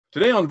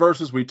Today on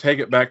Versus, we take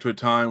it back to a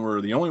time where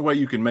the only way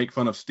you can make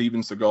fun of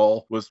Steven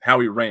Seagal was how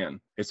he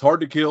ran. It's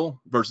Hard to Kill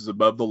versus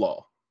Above the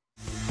Law.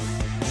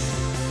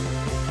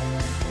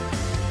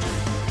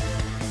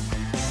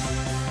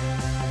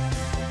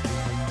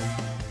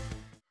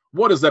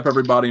 What is up,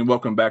 everybody, and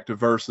welcome back to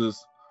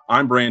Versus.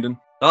 I'm Brandon.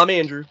 I'm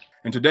Andrew.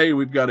 And today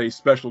we've got a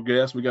special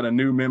guest. We got a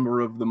new member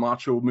of the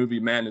Macho Movie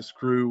Madness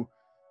crew.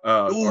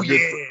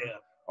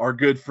 Our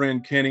good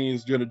friend Kenny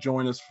is going to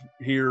join us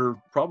here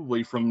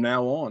probably from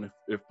now on,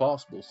 if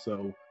possible.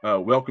 So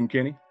welcome,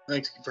 Kenny.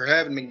 Thanks for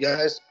having me,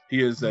 guys.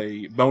 He is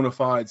a bona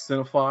fide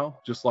cinephile,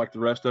 just like the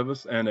rest of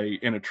us, and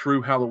a true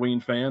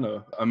Halloween fan,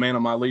 a man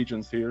of my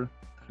legions here.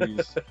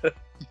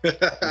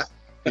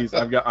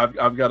 I've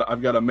got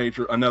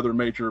another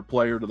major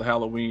player to the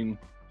Halloween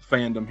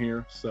fandom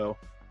here. So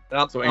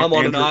I'm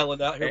on an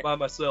island out here by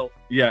myself.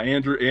 Yeah,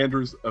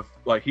 Andrew's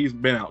he's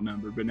been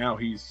outnumbered, but now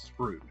he's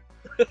screwed.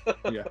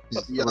 Yeah,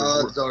 the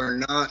odds are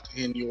not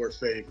in your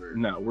favor.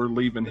 No, we're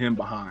leaving him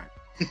behind.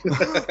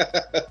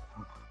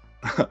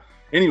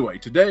 Anyway,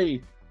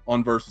 today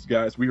on Versus,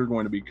 guys, we are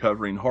going to be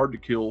covering Hard to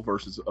Kill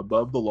versus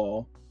Above the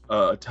Law,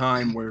 a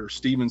time where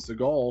Steven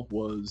Seagal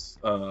was,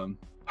 I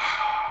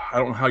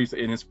don't know how you say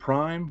it, in his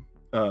prime,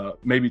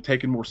 maybe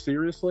taken more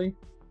seriously,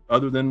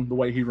 other than the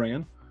way he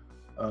ran.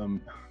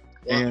 And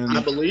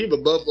I believe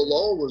Above the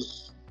Law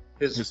was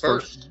his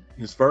first.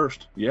 His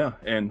first, yeah.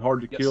 And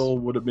Hard to Kill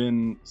would have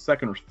been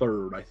second or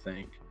third, I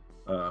think.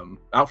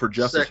 Out for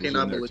Justice was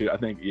in there too. I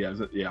think,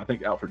 I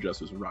think Out for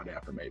Justice was right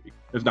after, maybe.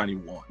 It was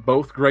 91.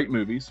 Both great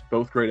movies,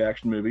 both great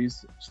action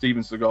movies.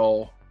 Steven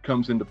Seagal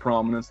comes into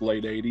prominence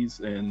late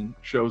 80s and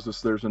shows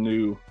us there's a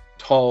new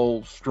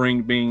tall,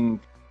 string bean,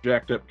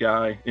 jacked up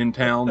guy in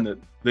town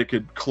that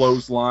could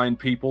clothesline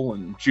people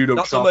and judo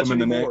chop them in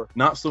the neck.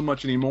 Not so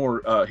much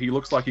anymore. He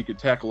looks like he could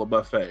tackle a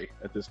buffet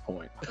at this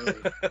point.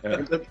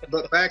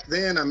 But back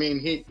then, I mean,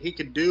 he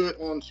could do it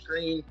on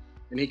screen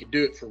and he could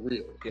do it for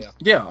real.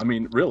 Yeah, I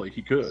mean, really,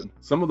 he could.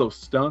 Some of those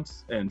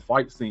stunts and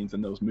fight scenes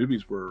in those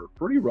movies were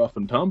pretty rough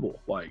and tumble.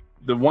 Like,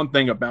 the one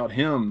thing about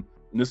him,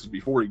 and this is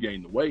before he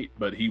gained the weight,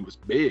 but he was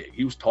big.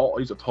 He was tall.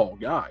 He's a tall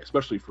guy,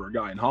 especially for a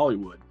guy in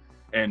Hollywood.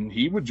 And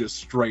he would just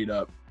straight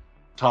up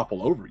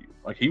topple over you.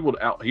 Like, he would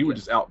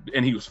just out,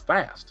 and he was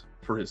fast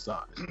for his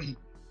size.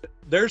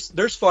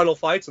 There's final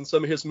fights in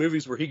some of his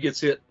movies where he gets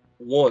hit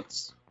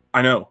once.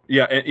 I know,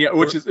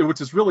 which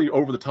is really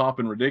over the top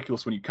and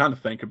ridiculous when you kind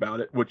of think about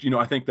it. Which,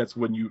 I think that's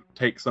when you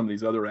take some of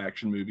these other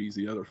action movies,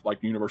 the other like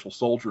Universal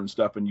Soldier and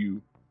stuff, and you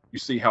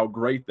see how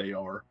great they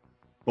are.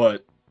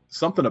 But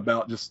something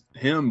about just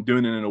him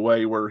doing it in a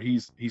way where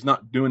he's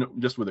not doing it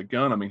just with a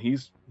gun. I mean,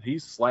 he's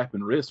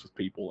slapping wrists with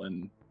people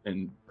and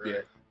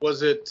right.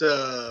 Was it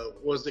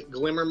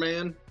Glimmer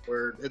Man,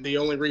 where the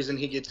only reason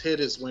he gets hit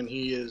is when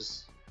he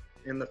is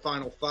in the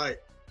final fight?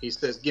 He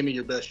says, "Give me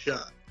your best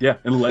shot." Yeah,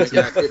 and let's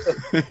yeah.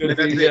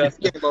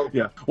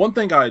 One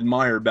thing I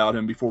admire about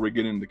him before we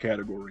get into the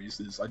categories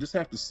is I just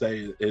have to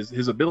say is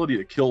his ability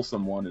to kill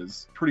someone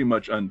is pretty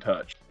much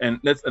untouched,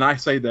 and I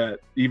say that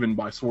even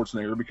by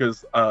Schwarzenegger,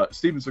 because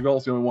Steven Seagal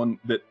is the only one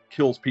that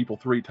kills people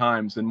 3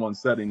 times in one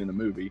setting in a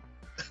movie,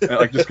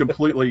 like just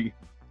completely.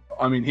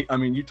 I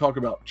mean, you talk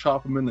about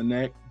chop them in the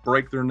neck,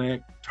 break their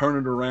neck, turn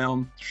it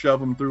around, shove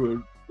them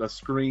through a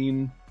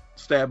screen,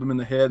 stab them in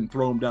the head, and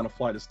throw them down a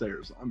flight of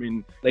stairs. I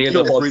mean, they end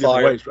up on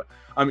fire. Ways.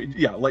 I mean,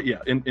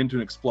 into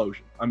an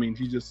explosion. I mean,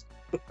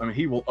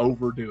 he will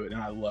overdo it, and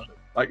I love it.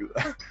 Like,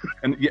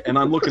 and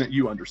I'm looking at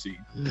you, Under Siege,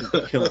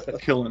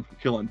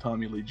 killing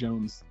Tommy Lee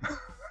Jones.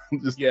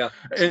 And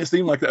it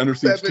seemed like the Under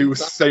Siege 2 was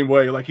the same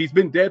way. Like, he's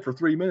been dead for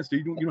 3 minutes,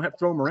 dude. You don't have to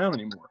throw him around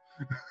anymore.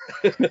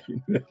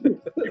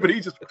 But he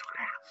just.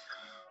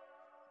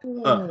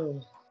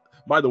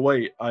 By the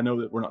way, I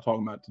know that we're not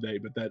talking about it today,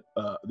 but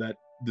that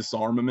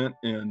disarmament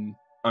in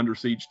Under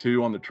Siege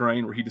 2 on the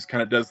train, where he just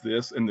kind of does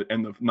this and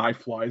the knife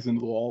flies into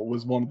the wall,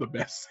 was one of the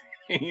best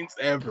scenes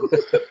ever.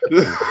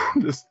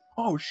 Just,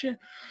 oh shit.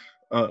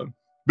 But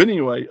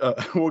anyway,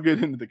 we'll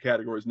get into the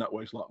categories, not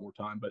waste a lot more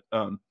time. But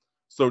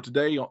so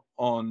today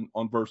on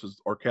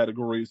Versus, our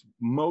categories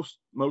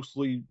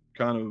mostly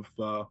kind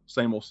of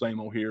same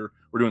old here.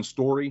 We're doing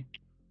story,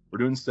 we're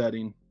doing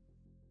setting,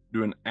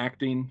 doing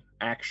acting,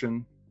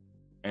 action,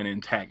 and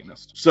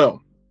antagonist.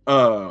 So,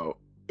 I'll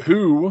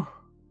tell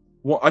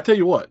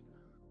you what.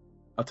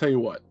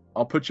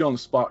 I'll put you on the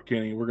spot,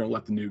 Kenny. We're gonna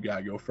let the new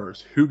guy go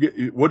first.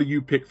 What do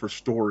you pick for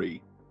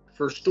story?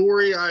 For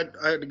story, I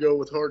had to go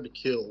with Hard to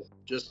Kill.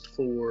 Just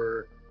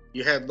for,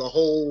 you have the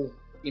whole,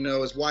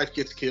 his wife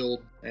gets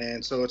killed,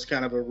 and so it's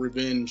kind of a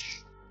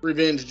revenge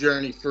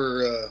journey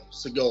for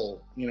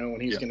Seagal.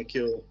 When he's gonna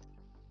kill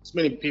as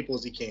many people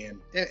as he can.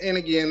 And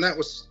again,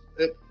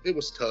 it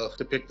was tough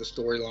to pick the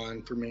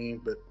storyline for me,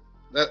 but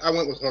I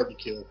went with Hard to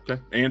Kill. Okay,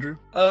 Andrew.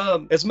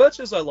 As much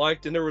as I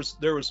liked, and there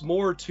was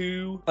more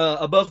to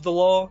Above the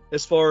Law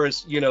as far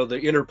as the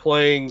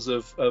interplayings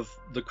of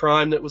the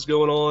crime that was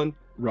going on.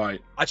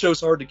 Right. I chose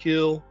Hard to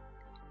Kill.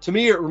 To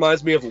me, it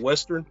reminds me of a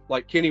Western.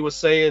 Like Kenny was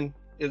saying,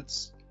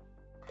 it's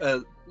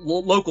a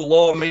local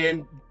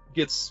lawman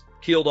gets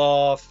killed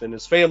off, and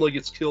his family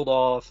gets killed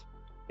off,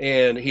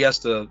 and he has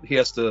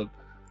to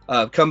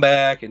come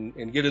back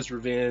and get his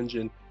revenge,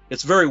 and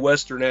it's very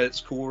Western at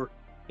its core,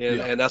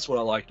 and that's what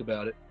I liked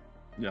about it.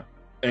 Yeah,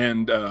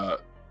 and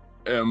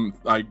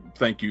I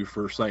thank you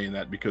for saying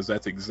that, because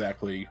that's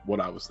exactly what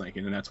I was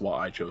thinking, and that's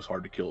why I chose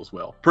Hard to Kill as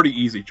well. Pretty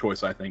easy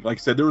choice, I think. Like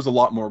I said, there was a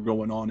lot more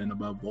going on in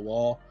Above the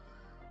Law,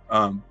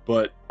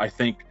 but I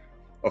think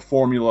a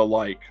formula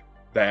like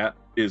that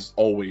is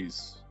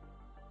always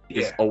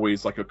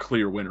like a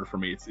clear winner for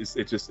me. It's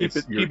just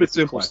keep it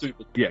simple,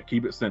 stupid. Yeah,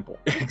 keep it simple.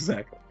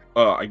 Exactly.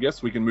 I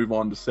guess we can move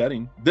on to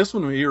setting. This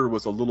one here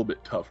was a little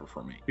bit tougher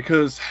for me,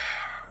 because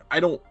I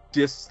don't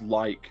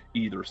dislike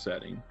either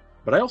setting,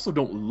 but I also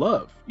don't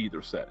love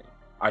either setting.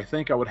 I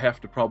think I would have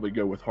to probably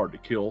go with Hard to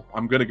Kill.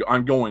 I'm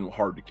going with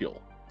Hard to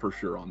Kill for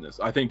sure on this.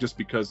 I think just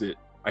because the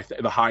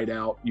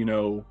hideout,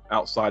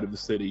 outside of the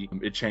city,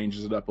 it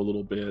changes it up a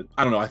little bit.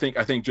 I don't know. I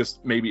think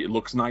just maybe it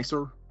looks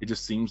nicer. It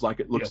just seems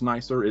like it looks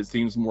nicer. It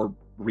seems more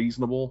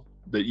reasonable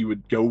that you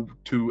would go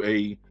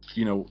to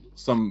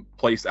some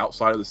place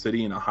outside of the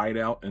city in a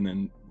hideout and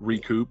then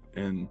recoup.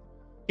 And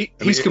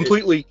he's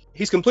completely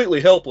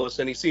helpless,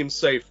 and he seems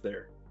safe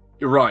there.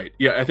 You're right.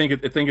 Yeah, I think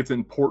it's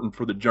important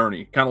for the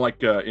journey. Kind of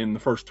like in the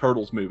first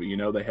Turtles movie,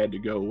 they had to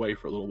go away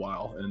for a little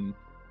while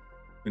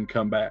and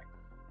come back.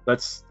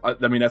 That's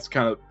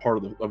kind of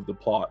part of the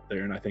plot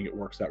there, and I think it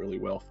works out really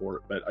well for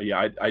it. But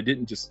I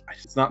didn't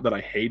it's not that I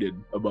hated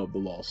Above the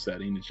Law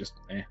setting. It's just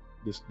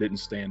this didn't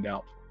stand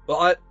out.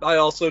 Well, I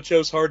also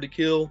chose Hard to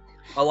Kill.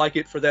 I like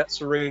it for that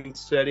serene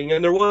setting,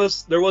 and there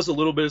was a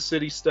little bit of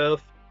city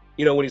stuff,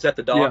 when he's at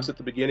the docks at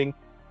the beginning,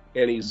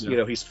 and he's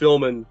he's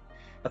filming.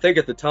 I think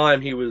at the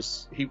time he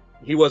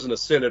wasn't a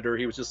senator.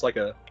 He was just like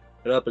an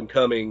up and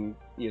coming,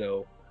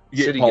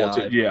 city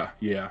guy.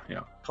 Yeah.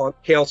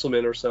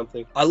 Councilman or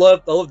something. I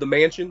love the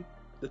mansion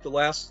that the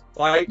last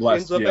fight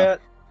ends up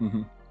at.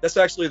 Mm-hmm. That's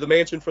actually the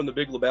mansion from The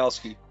Big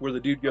Lebowski, where the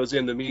dude goes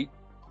in to meet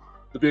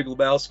the Big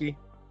Lebowski.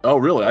 Oh,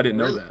 really? I didn't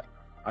know that.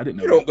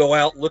 You don't go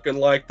out looking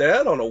like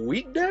that on a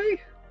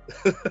weekday.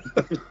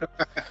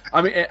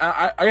 I mean,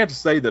 I have to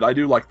say that I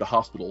do like the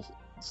hospital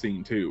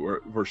scene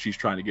too, where she's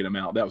trying to get him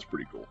out. That was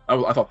pretty cool.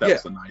 I thought that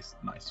was a nice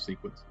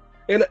sequence.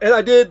 And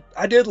I did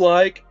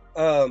like.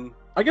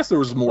 I guess there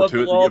was more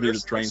to it than the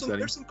train setting.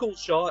 There's some cool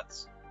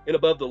shots in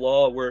Above the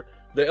Law where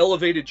the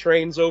elevated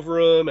trains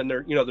over them, and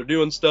they're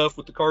doing stuff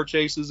with the car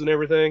chases and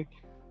everything.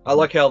 I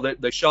like how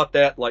they shot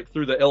that like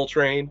through the L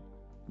train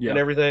and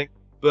everything.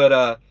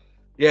 But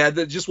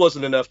that just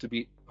wasn't enough to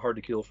beat Hard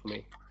to Kill for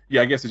me.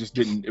 Yeah, I guess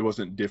it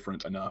wasn't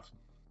different enough.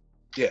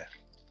 Yeah.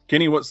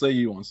 Kenny, what say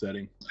you on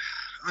setting?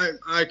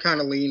 I kind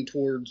of lean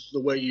towards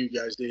the way you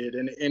guys did,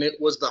 and it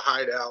was the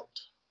hideout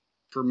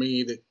for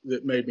me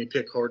that made me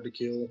pick Hard to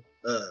Kill.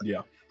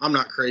 I'm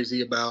not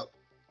crazy about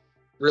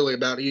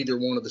either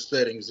one of the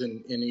settings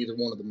in either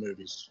one of the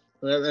movies.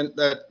 And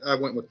that I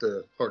went with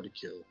the Hard to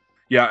Kill.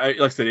 Yeah,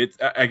 like I said,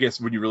 I guess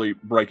when you really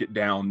break it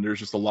down, there's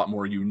just a lot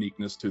more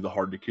uniqueness to the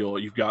Hard to Kill.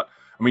 You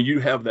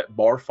have that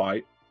bar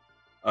fight,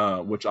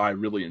 which I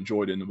really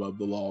enjoyed in Above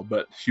the Law,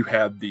 but you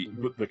had the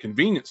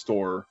convenience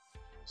store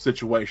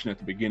situation at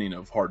the beginning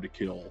of Hard to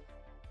Kill.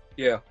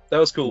 Yeah, that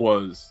was cool.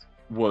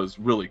 Was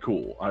really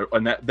cool.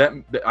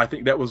 I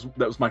think that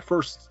was my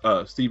first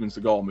Steven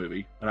Seagal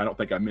movie, and I don't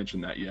think I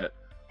mentioned that yet.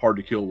 Hard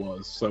to Kill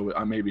was, so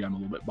maybe I'm a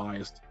little bit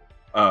biased.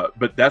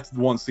 But that's the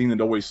one scene that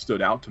always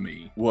stood out to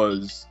me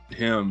was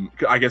him.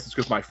 I guess it's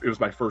because it was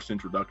my first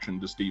introduction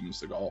to Steven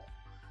Seagal,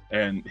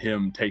 and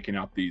him taking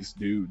out these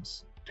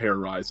dudes,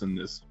 terrorizing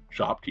this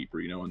shopkeeper,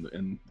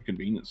 in the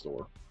convenience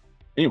store.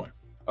 Anyway,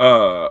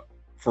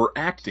 for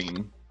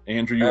acting,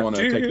 Andrew, you want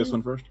to take this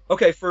one first?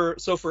 Okay,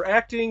 for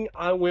acting,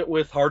 I went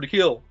with Hard to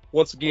Kill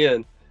once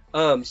again.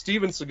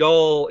 Steven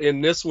Seagal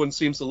in this one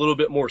seems a little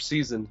bit more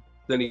seasoned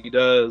than he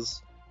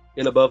does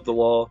in Above the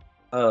Law.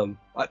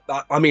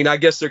 I mean, I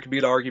guess there could be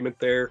an argument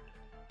there,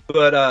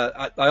 but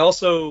I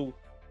also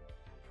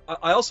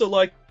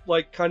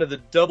like kind of the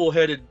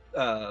double-headed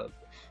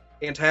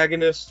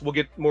antagonist. We'll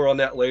get more on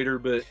that later,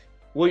 but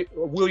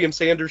William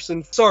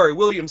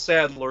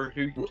Sadler,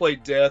 who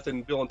played Death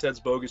in Bill and Ted's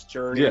Bogus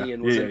Journey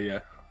and was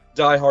in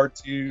Die Hard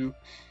 2.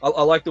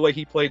 I like the way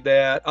he played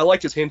that. I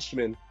liked his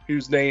henchman,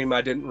 whose name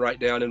I didn't write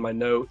down in my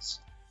notes,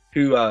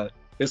 who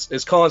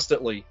is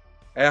constantly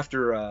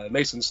after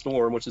Mason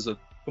Storm, which is a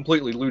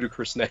completely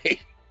ludicrous name. He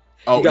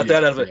got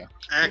that out of it.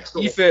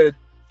 Axel. He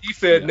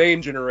fed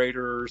name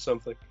generator or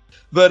something.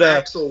 But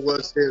Axel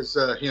was his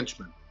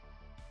henchman.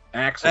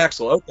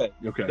 Axel. Okay.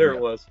 There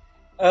it was.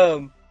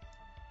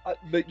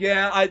 But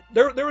yeah,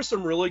 there was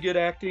some really good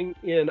acting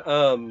in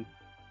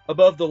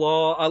Above the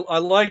Law. I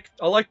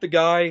liked the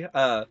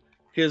guy,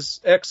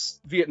 his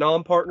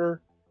ex-Vietnam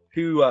partner,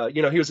 who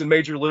he was in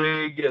Major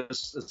League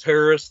as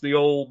Harris, the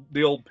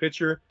old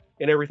pitcher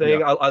and everything.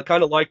 Yeah. I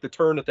kind of liked the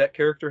turn that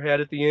character had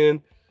at the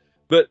end.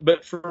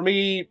 But for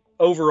me,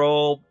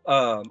 overall,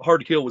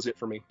 Hard to Kill was it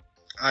for me.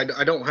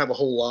 I don't have a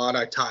whole lot.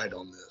 I tied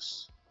on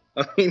this.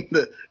 I mean,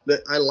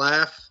 I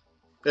laugh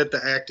at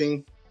the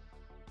acting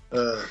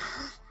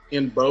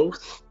in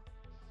both.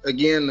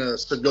 Again,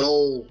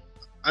 Seagal,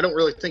 I don't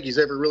really think he's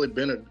ever really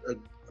been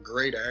a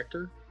great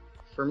actor.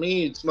 For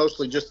me, it's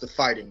mostly just the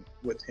fighting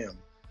with him.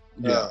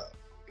 Yeah.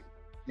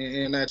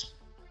 And that's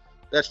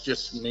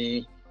just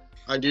me.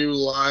 I do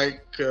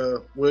like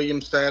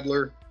William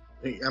Sadler.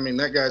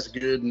 That guy's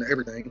good in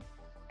everything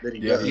that he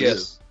does.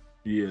 Yes.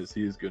 He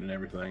is good in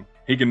everything.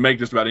 He can make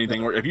just about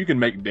anything work. If you can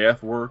make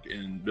death work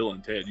in Bill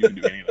and Ted, you can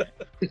do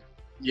anything.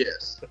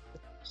 Yes.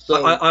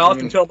 So I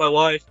often tell my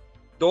wife,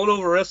 don't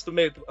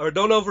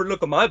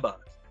overlook my body.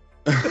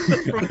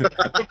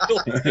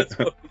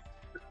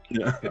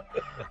 Yeah.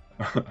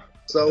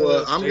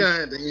 So I'm gonna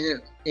have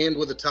to end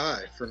with a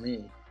tie for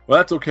me. Well,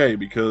 that's okay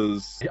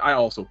because I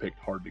also picked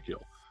Hard to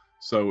Kill.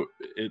 So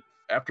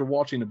after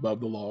watching Above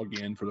the Law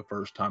again for the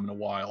first time in a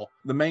while,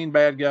 the main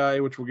bad guy,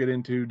 which we'll get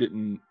into,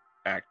 didn't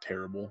act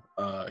terrible.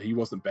 He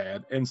wasn't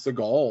bad, and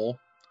Seagal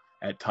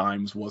at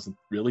times wasn't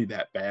really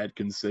that bad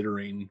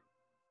considering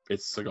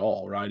it's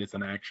Seagal, right? It's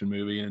an action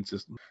movie, and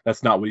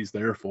that's not what he's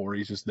there for.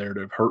 He's just there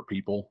to hurt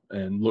people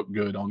and look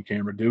good on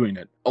camera doing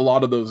it. A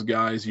lot of those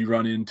guys you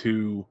run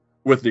into,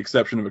 with the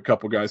exception of a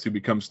couple guys who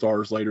become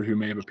stars later who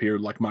may have appeared,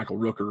 like Michael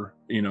Rooker,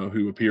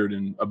 who appeared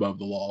in Above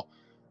the Law.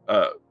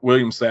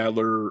 William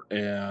Sadler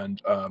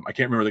and I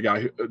can't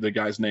remember the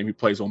guy's name who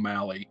plays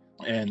O'Malley,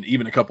 and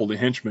even a couple of the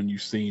henchmen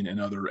you've seen in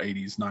other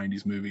 80s,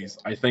 90s movies.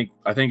 I think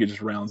it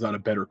just rounds out a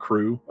better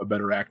crew, a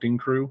better acting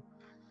crew.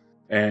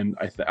 And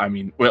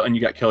and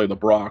you got Kelly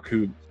LeBrock,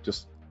 who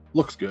just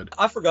looks good.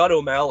 I forgot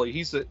O'Malley.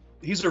 He's a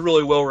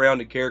really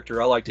well-rounded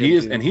character. I liked him. He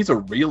is, and he's a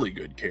really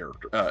good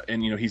character.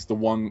 And he's the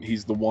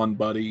one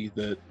buddy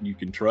that you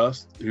can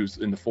trust, who's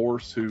in the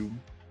force,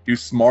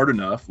 who's smart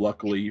enough.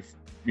 Luckily,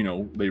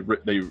 they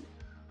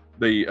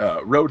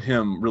wrote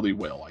him really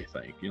well. I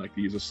think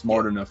he's a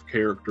smart enough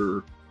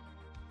character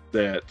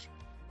that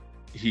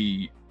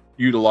he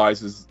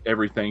utilizes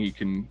everything he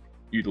can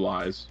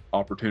utilize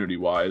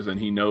opportunity-wise, and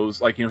he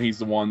knows, he's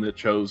the one that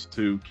chose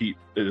to keep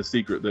it a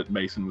secret that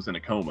Mason was in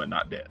a coma and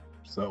not dead.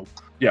 So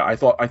yeah, I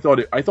thought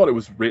it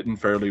was written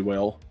fairly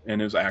well,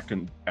 and his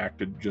acted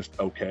just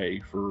okay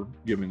for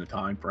giving the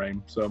time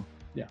frame. So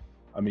yeah,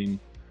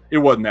 it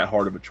wasn't that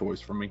hard of a choice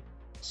for me.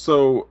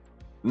 So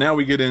now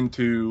we get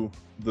into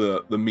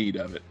the meat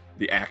of it,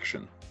 the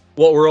action.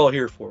 What we're all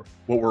here for,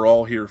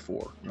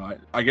 right?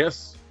 I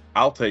guess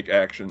I'll take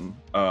action.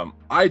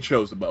 I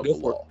chose Above the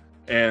Law.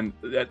 And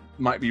that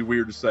might be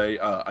weird to say.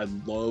 I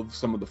love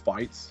some of the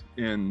fights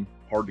in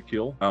Hard to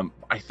Kill.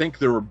 I think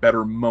there were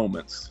better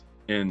moments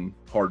in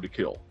Hard to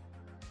Kill.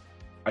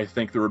 I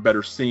think there were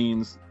better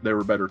scenes. There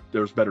was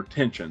better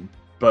tension.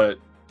 But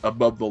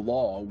Above the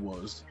Law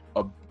was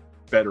a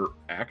better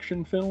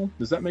action film.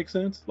 Does that make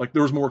sense?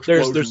 There was more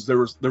explosions. There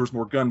was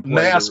more gunplay.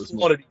 Mass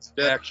quantities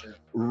of action.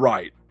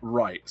 Right.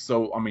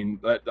 So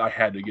that I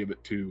had to give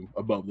it to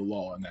Above the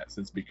Law in that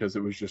sense, because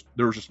there was just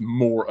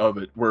more of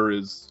it,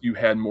 whereas you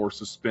had more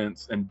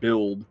suspense and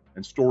build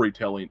and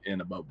storytelling in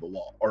Above the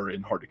Law, or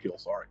in Hard to Kill.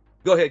 Sorry.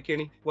 Go ahead,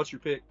 Kenny. What's your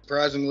pick?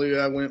 Surprisingly,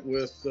 I went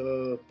with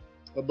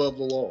Above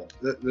the Law.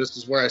 This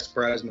is where I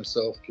surprised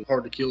myself.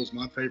 Hard to Kill is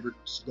my favorite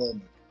Seagal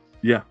movie.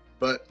 Yeah.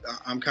 But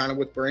I'm kind of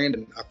with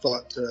Brandon. I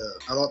thought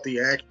the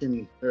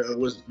action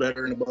was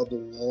better in Above the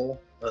Law.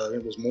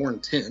 It was more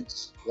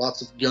intense.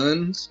 Lots of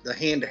guns. The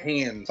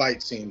hand-to-hand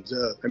fight scenes.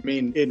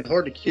 In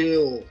Hard to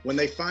Kill, when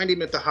they find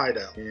him at the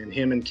hideout, and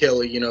him and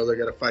Kelly, they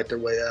got to fight their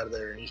way out of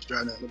there, and he's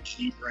driving that little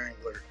Jeep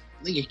Wrangler.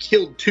 I think he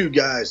killed 2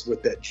 guys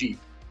with that Jeep.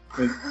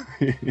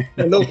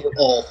 And those were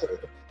awful.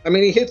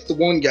 He hits the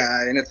one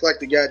guy, and it's like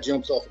the guy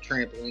jumps off a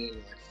trampoline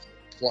and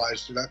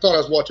flies through. I thought I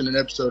was watching an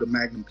episode of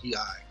Magnum P.I.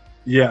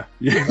 Yeah,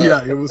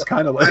 it was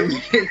kind of like...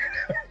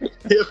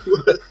 it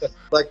was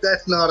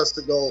that's not a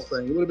Seagal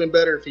thing. It would have been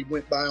better if he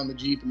went by on the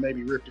Jeep and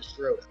maybe ripped his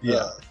throat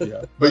out.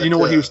 Yeah. But you know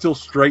what? He was still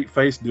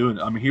straight-faced doing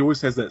it. He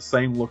always has that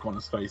same look on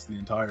his face the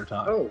entire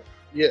time. Oh,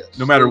 yes.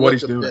 No matter what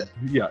he's doing.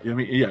 Yeah,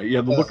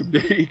 the look of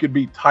death. He could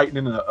be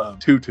tightening a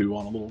tutu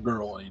on a little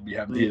girl, and he'd be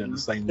having the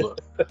same look.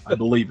 I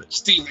believe it.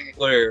 Steaming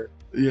glare.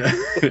 Yeah.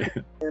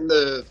 And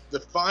the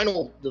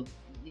final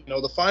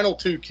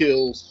 2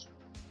 kills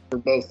for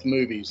both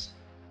movies.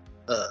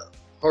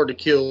 Hard to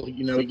Kill,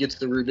 he gets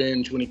the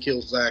revenge when he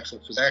kills Axel,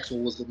 because Axel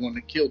was the one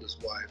that killed his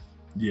wife.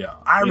 Yeah,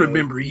 I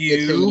remember he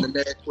hits him in the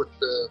neck with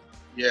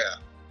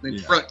then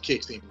front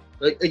kicks him.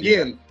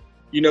 Again,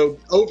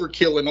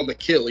 overkilling on the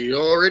kill. He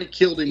already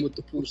killed him with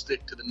the pool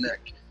stick to the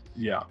neck.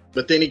 Yeah.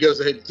 But then he goes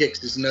ahead and kicks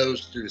his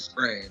nose through his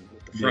brain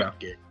with the front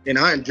kick. And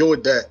I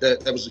enjoyed that.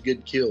 That was a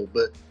good kill.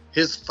 But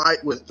his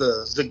fight with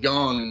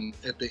Zagan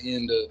at the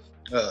end of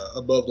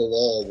Above the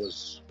Law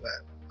was,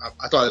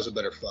 I thought it was a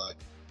better fight.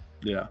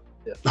 Yeah.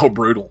 Oh,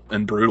 brutal.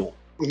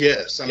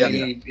 Yes,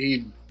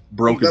 he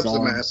broke his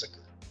arm. The massacre.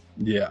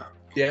 Yeah.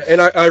 Yeah,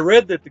 and I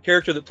read that the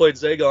character that played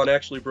Zagan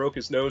actually broke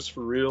his nose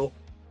for real.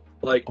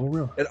 Oh,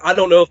 really? And I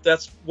don't know if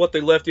that's what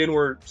they left in,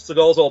 where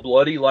Seagal's all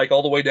bloody,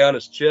 all the way down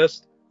his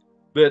chest.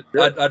 But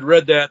I'd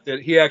read that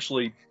he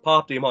actually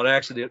popped him on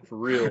accident for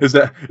real. Is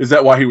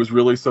that why he was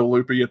really so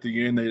loopy at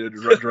the end? They had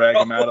to drag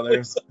him out of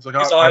there. It's like,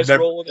 his eyes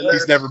rolling.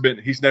 He's never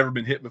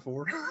been hit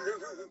before.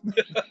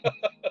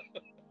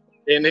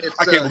 And it's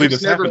I can't believe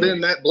it's this never happened.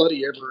 been that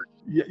bloody ever.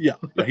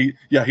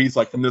 He's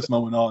like, from this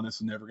moment on, this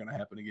is never going to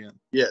happen again.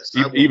 Yes.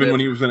 Even when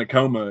he was in a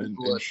coma and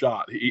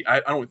shot,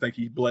 I don't think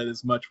he bled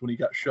as much when he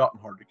got shot in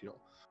Hard to Kill.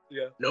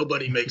 Yeah.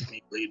 Nobody makes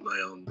me bleed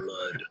my own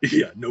blood.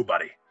 Yeah,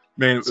 nobody.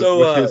 Man,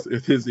 So,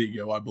 with his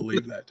ego, I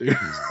believe that too.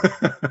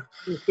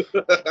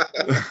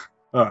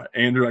 All right,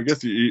 Andrew, I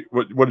guess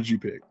what did you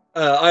pick?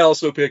 I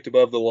also picked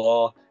Above the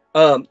Law.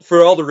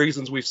 For all the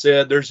reasons we've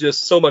said, there's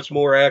just so much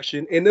more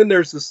action. And then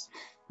there's this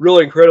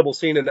really incredible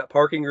scene in that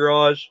parking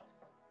garage,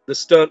 the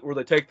stunt where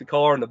they take the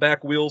car and the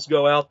back wheels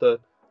go out the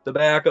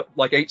back up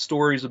like 8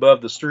 stories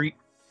above the street.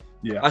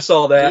 Yeah. I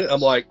saw that. Yes.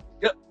 I'm like,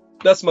 yep,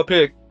 that's my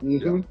pick.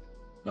 Mm-hmm.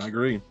 Yeah, I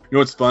agree. You know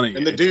what's funny?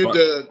 And the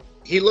dude,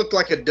 he looked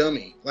like a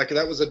dummy. Like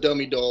that was a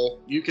dummy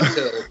doll. You can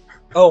tell.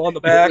 Oh, on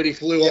the back? But he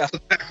flew off the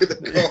back of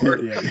the car.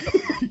 Yeah.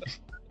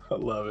 I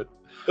love it.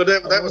 But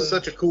that was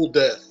such a cool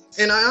death.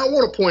 And I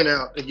want to point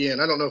out, again,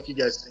 I don't know if you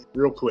guys see,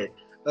 real quick.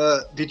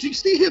 Did you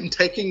see him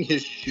taking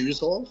his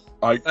shoes off?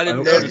 I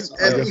didn't notice.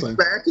 As he's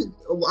back,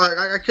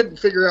 I couldn't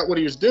figure out what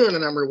he was doing,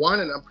 and I'm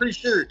rewinding. I'm pretty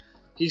sure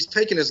he's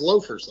taking his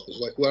loafers off.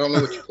 Like, well, I don't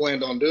know what you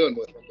planned on doing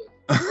with them,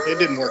 but it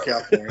didn't work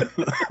out for him.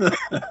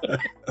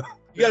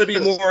 You got to be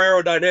more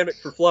aerodynamic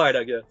for flight,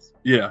 I guess.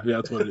 Yeah,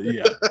 that's what it is.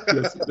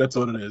 Yeah, that's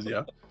what it is.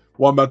 Yeah.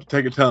 Well, I'm about to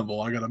take a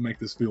tumble. I got to make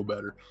this feel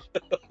better.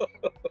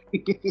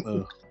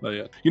 But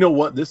yeah, you know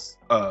what? This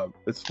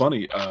it's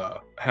funny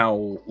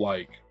how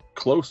like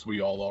close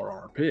we all are on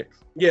our picks.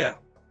 Yeah.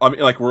 I mean,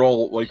 we're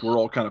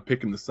all kind of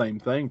picking the same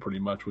thing pretty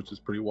much, which is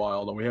pretty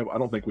wild. And I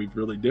don't think we've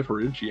really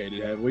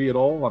differentiated, have we at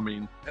all? I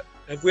mean,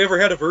 have we ever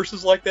had a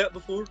versus like that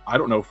before? I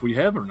don't know if we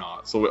have or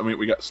not. So I mean,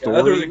 we got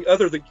story. Yeah,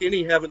 other than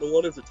Kenny having the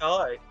one as a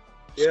tie.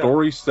 Yeah.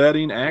 Story,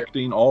 setting,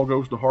 acting, all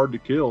goes to Hard to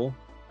Kill.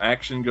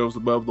 Action goes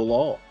above the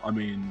law. I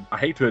mean, I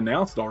hate to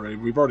announce it already.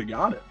 We've already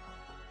got it.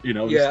 You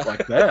know, just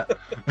like that.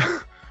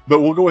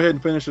 But we'll go ahead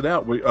and finish it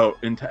out.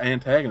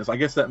 Antagonist. I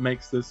guess that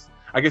makes this.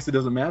 I guess it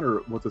doesn't matter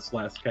what this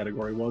last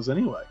category was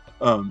anyway.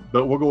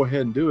 But we'll go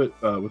ahead and do it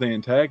with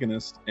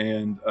antagonist.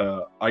 And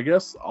I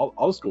guess I'll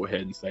just go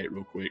ahead and say it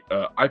real quick.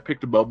 I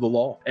picked Above the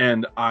Law,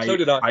 and so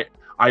did I.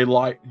 I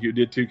like you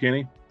did too,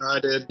 Kenny. I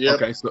did. Yeah.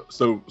 Okay, so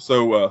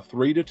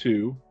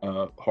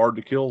 3-2, Hard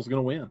to Kill is going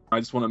to win. I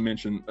just want to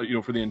mention,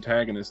 for the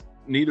antagonist,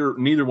 neither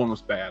one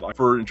was bad.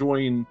 For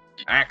enjoying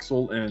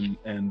Axel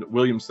and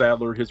William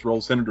Sadler, his role,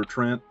 Senator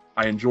Trent,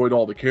 I enjoyed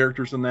all the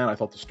characters in that. I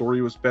thought the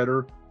story was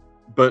better,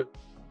 but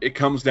it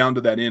comes down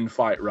to that end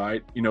fight,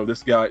 right?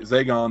 This guy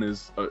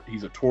Zagon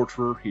he's a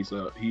torturer. He's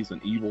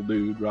an evil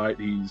dude, right?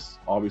 He's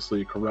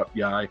obviously a corrupt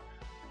guy,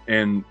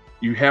 and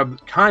you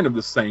have kind of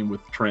the same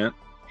with Trent.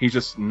 He's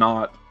just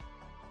not.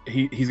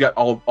 He's got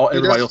all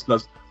everybody else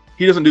does.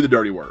 He doesn't do the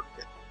dirty work.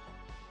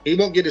 He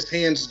won't get his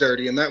hands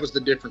dirty, and that was the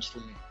difference for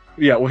me.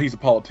 Yeah, well, he's a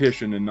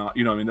politician and not,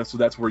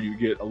 that's where you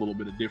get a little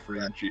bit of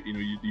difference.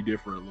 You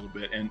differ a little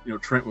bit, and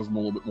Trent was a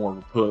little bit more of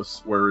a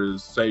puss,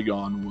 whereas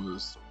Zagon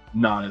was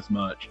not as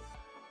much.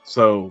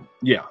 So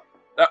yeah,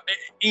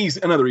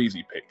 another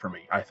easy pick for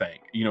me, I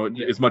think.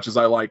 As much as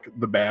I like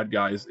the bad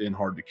guys in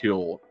Hard to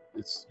Kill,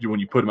 it's when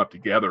you put them up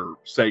together,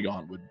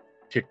 Zagon would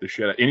kick the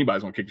shit out.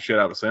 Anybody's gonna kick the shit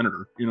out of a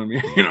senator. You know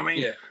what I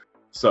mean? Yeah.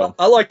 So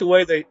I like the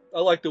way they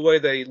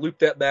looped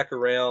that back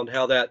around,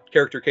 how that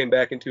character came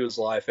back into his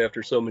life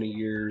after so many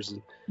years,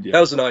 and that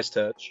was a nice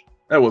touch.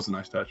 That was a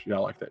nice touch. Yeah, I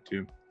like that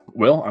too.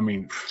 Well, I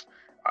mean,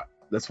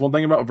 that's one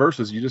thing about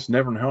versus. You just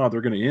never know how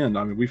they're going to end.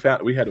 I mean, we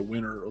had a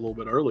winner a little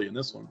bit early in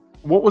this one.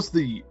 What was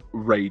the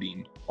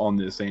rating on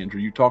this, Andrew?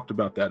 You talked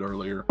about that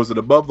earlier. Was it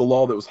Above the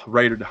Law that was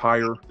rated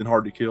higher than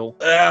Hard to Kill?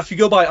 If you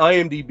go by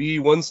IMDb,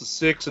 one's a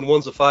 6 and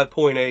one's a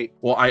 5.8.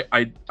 Well,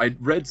 I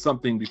read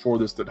something before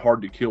this that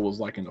Hard to Kill was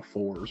like in the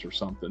 4s or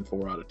something,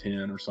 4 out of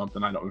 10 or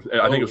something. I think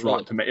it was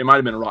Rotten Tomatoes. It might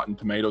have been Rotten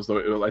Tomatoes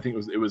though. I think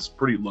it was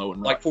pretty low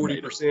in Rotten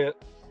Tomatoes. Like 40%.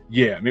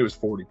 Yeah, I mean, it was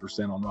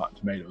 40% on Rotten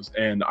Tomatoes,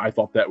 and I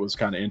thought that was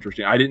kind of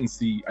interesting. I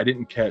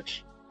didn't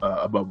catch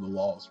Above the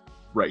Law's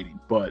rating,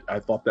 but I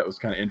thought that was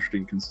kind of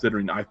interesting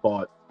considering I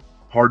thought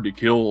Hard to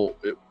Kill,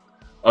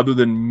 other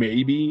than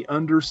maybe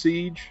Under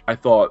Siege, I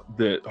thought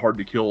that Hard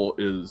to Kill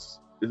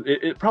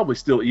it probably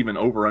still even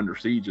over Under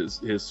Siege is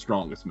his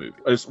strongest movie.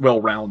 It's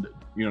well-rounded,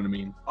 you know what I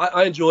mean?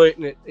 I enjoy it,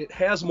 and it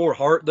has more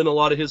heart than a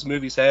lot of his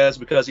movies has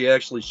because he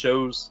actually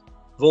shows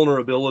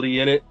vulnerability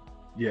in it.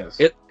 Yes.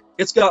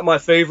 It's got my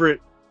favorite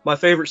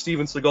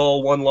Steven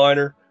Seagal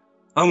one-liner.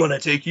 I'm going to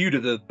take you to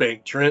the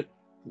bank, Trent.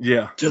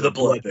 Yeah. To the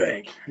blood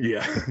bank.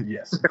 Yeah.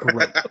 Yes.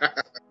 Correct.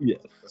 Yeah.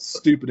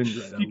 Stupid and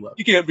great. I love it.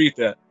 You can't beat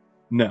that.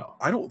 No,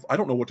 I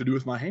don't know what to do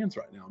with my hands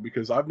right now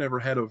because I've never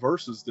had a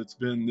versus that's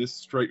been this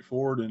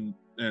straightforward and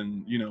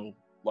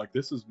like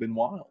this has been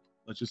wild.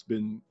 It's just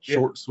been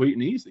short, sweet,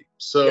 and easy.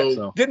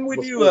 So didn't we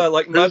do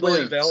like My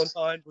Bloody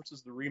Valentine, which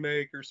is the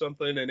remake or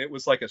something, and it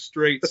was like a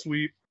straight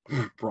sweep?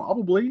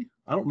 Probably.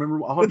 I don't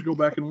remember. I'll have to go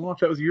back and watch.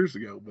 That was years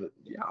ago, but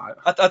yeah.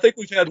 I think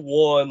we've had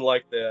one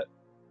like that,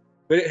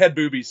 but it had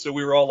boobies, so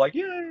we were all like,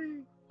 yay!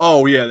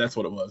 Oh yeah, that's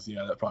what it was.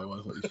 Yeah, that probably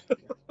was. What it was.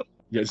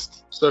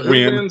 Yes. So who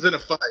wins in a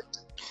fight?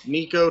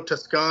 Nico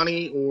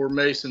Toscani or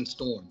Mason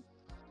Storm?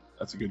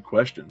 That's a good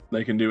question.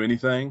 They can do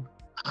anything.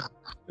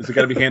 Is it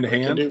got to be hand to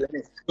hand?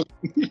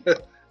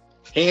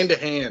 Hand to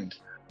hand.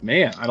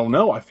 Man, I don't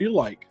know. I feel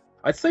like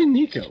I'd say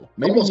Nico.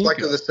 Maybe almost Nico. like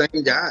they're the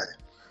same guy.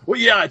 Well,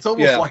 yeah, it's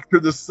almost like they're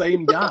the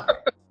same guy.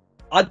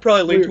 I'd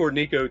probably lean toward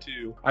Nico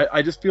too.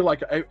 I just feel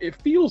like it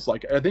feels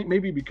like, I think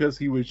maybe because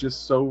he was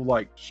just so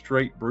like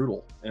straight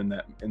brutal in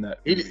that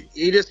movie.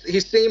 He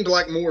seemed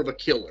like more of a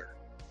killer.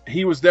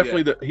 He was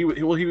definitely he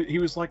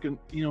was like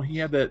he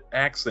had that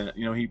accent.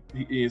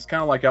 He's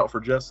kind of like Out for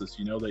Justice.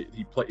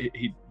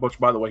 Which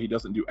by the way, he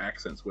doesn't do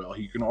accents well.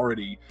 It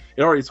already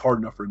is hard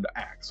enough for him to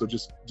act. So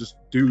just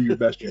do your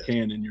best you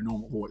can in your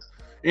normal voice.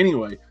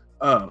 Anyway,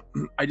 I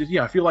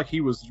feel like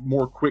he was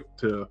more quick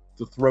to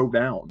throw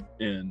down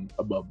in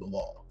Above the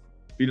Law.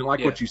 If he didn't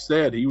like what you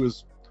said, he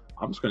was,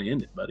 I'm just going to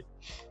end it, buddy.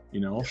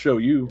 I'll show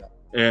you. Yeah.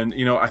 And,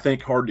 I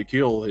think Hard to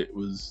Kill, it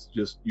was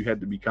just, you had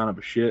to be kind of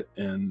a shit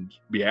and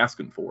be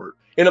asking for it.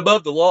 In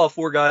Above the Law,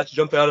 4 guys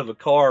jump out of a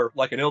car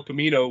like an El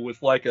Camino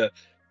with a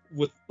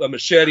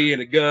machete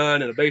and a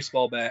gun and a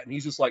baseball bat, and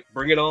he's just like,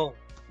 bring it on.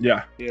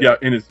 Yeah.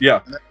 And he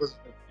had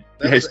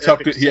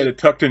a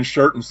tucked in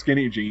shirt and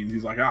skinny jeans.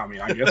 He's like,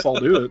 I guess I'll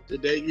do it. The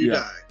day you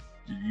die.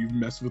 You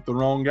messed with the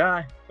wrong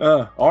guy.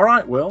 All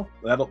right, well,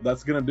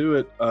 that's gonna do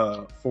it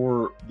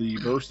for the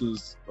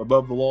versus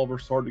Above the Law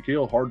versus Hard to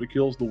Kill. Hard to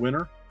Kill's the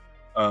winner,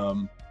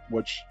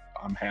 which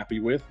I'm happy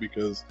with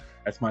because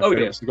that's my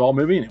favorite Seagal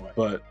movie anyway.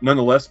 But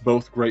nonetheless,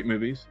 both great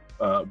movies,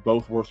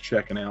 both worth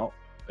checking out.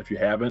 If you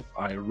haven't,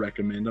 I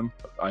recommend them.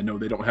 I know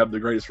they don't have the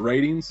greatest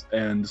ratings,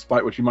 and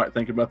despite what you might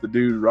think about the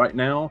dude right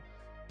now,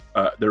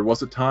 there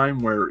was a time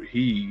where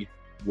he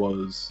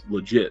was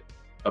legit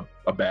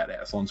a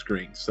badass on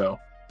screen. So.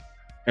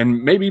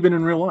 And maybe even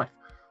in real life.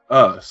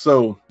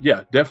 So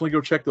yeah, definitely go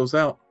check those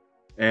out.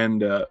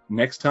 And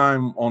next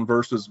time on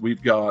Versus,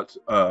 we've got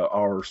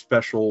our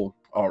special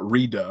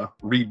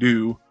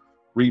rematch,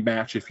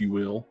 if you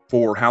will,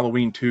 for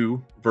Halloween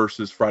 2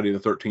 versus Friday the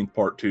 13th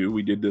Part 2.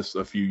 We did this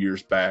a few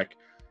years back,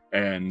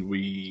 and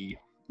we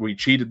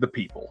cheated the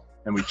people,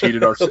 and we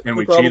cheated ourselves.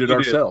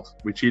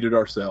 We cheated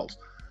ourselves.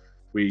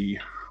 We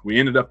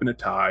ended up in a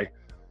tie.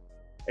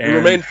 And we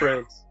remained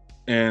friends.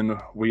 And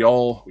we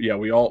all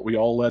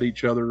let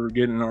each other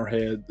get in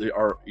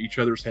each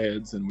other's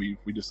heads, and we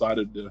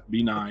decided to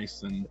be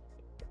nice and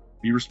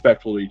be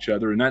respectful to each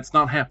other, and that's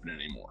not happening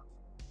anymore.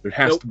 There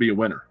has to be a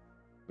winner.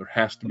 There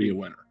has to be a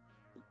winner.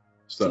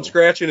 So some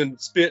scratching and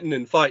spitting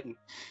and fighting.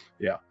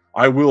 Yeah,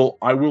 I will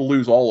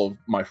lose all of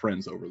my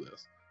friends over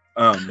this.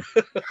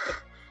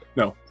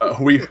 No,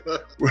 we will.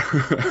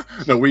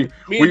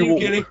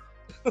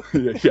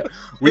 Yeah,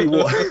 we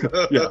will.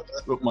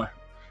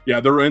 Yeah,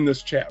 they're in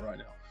this chat right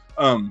now.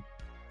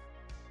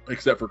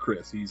 Except for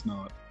Chris, he's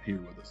not here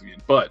with us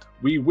again. But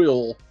we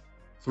will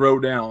throw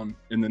down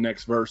in the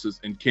next verses,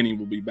 and Kenny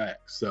will be back.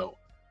 So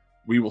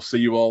we will see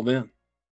you all then.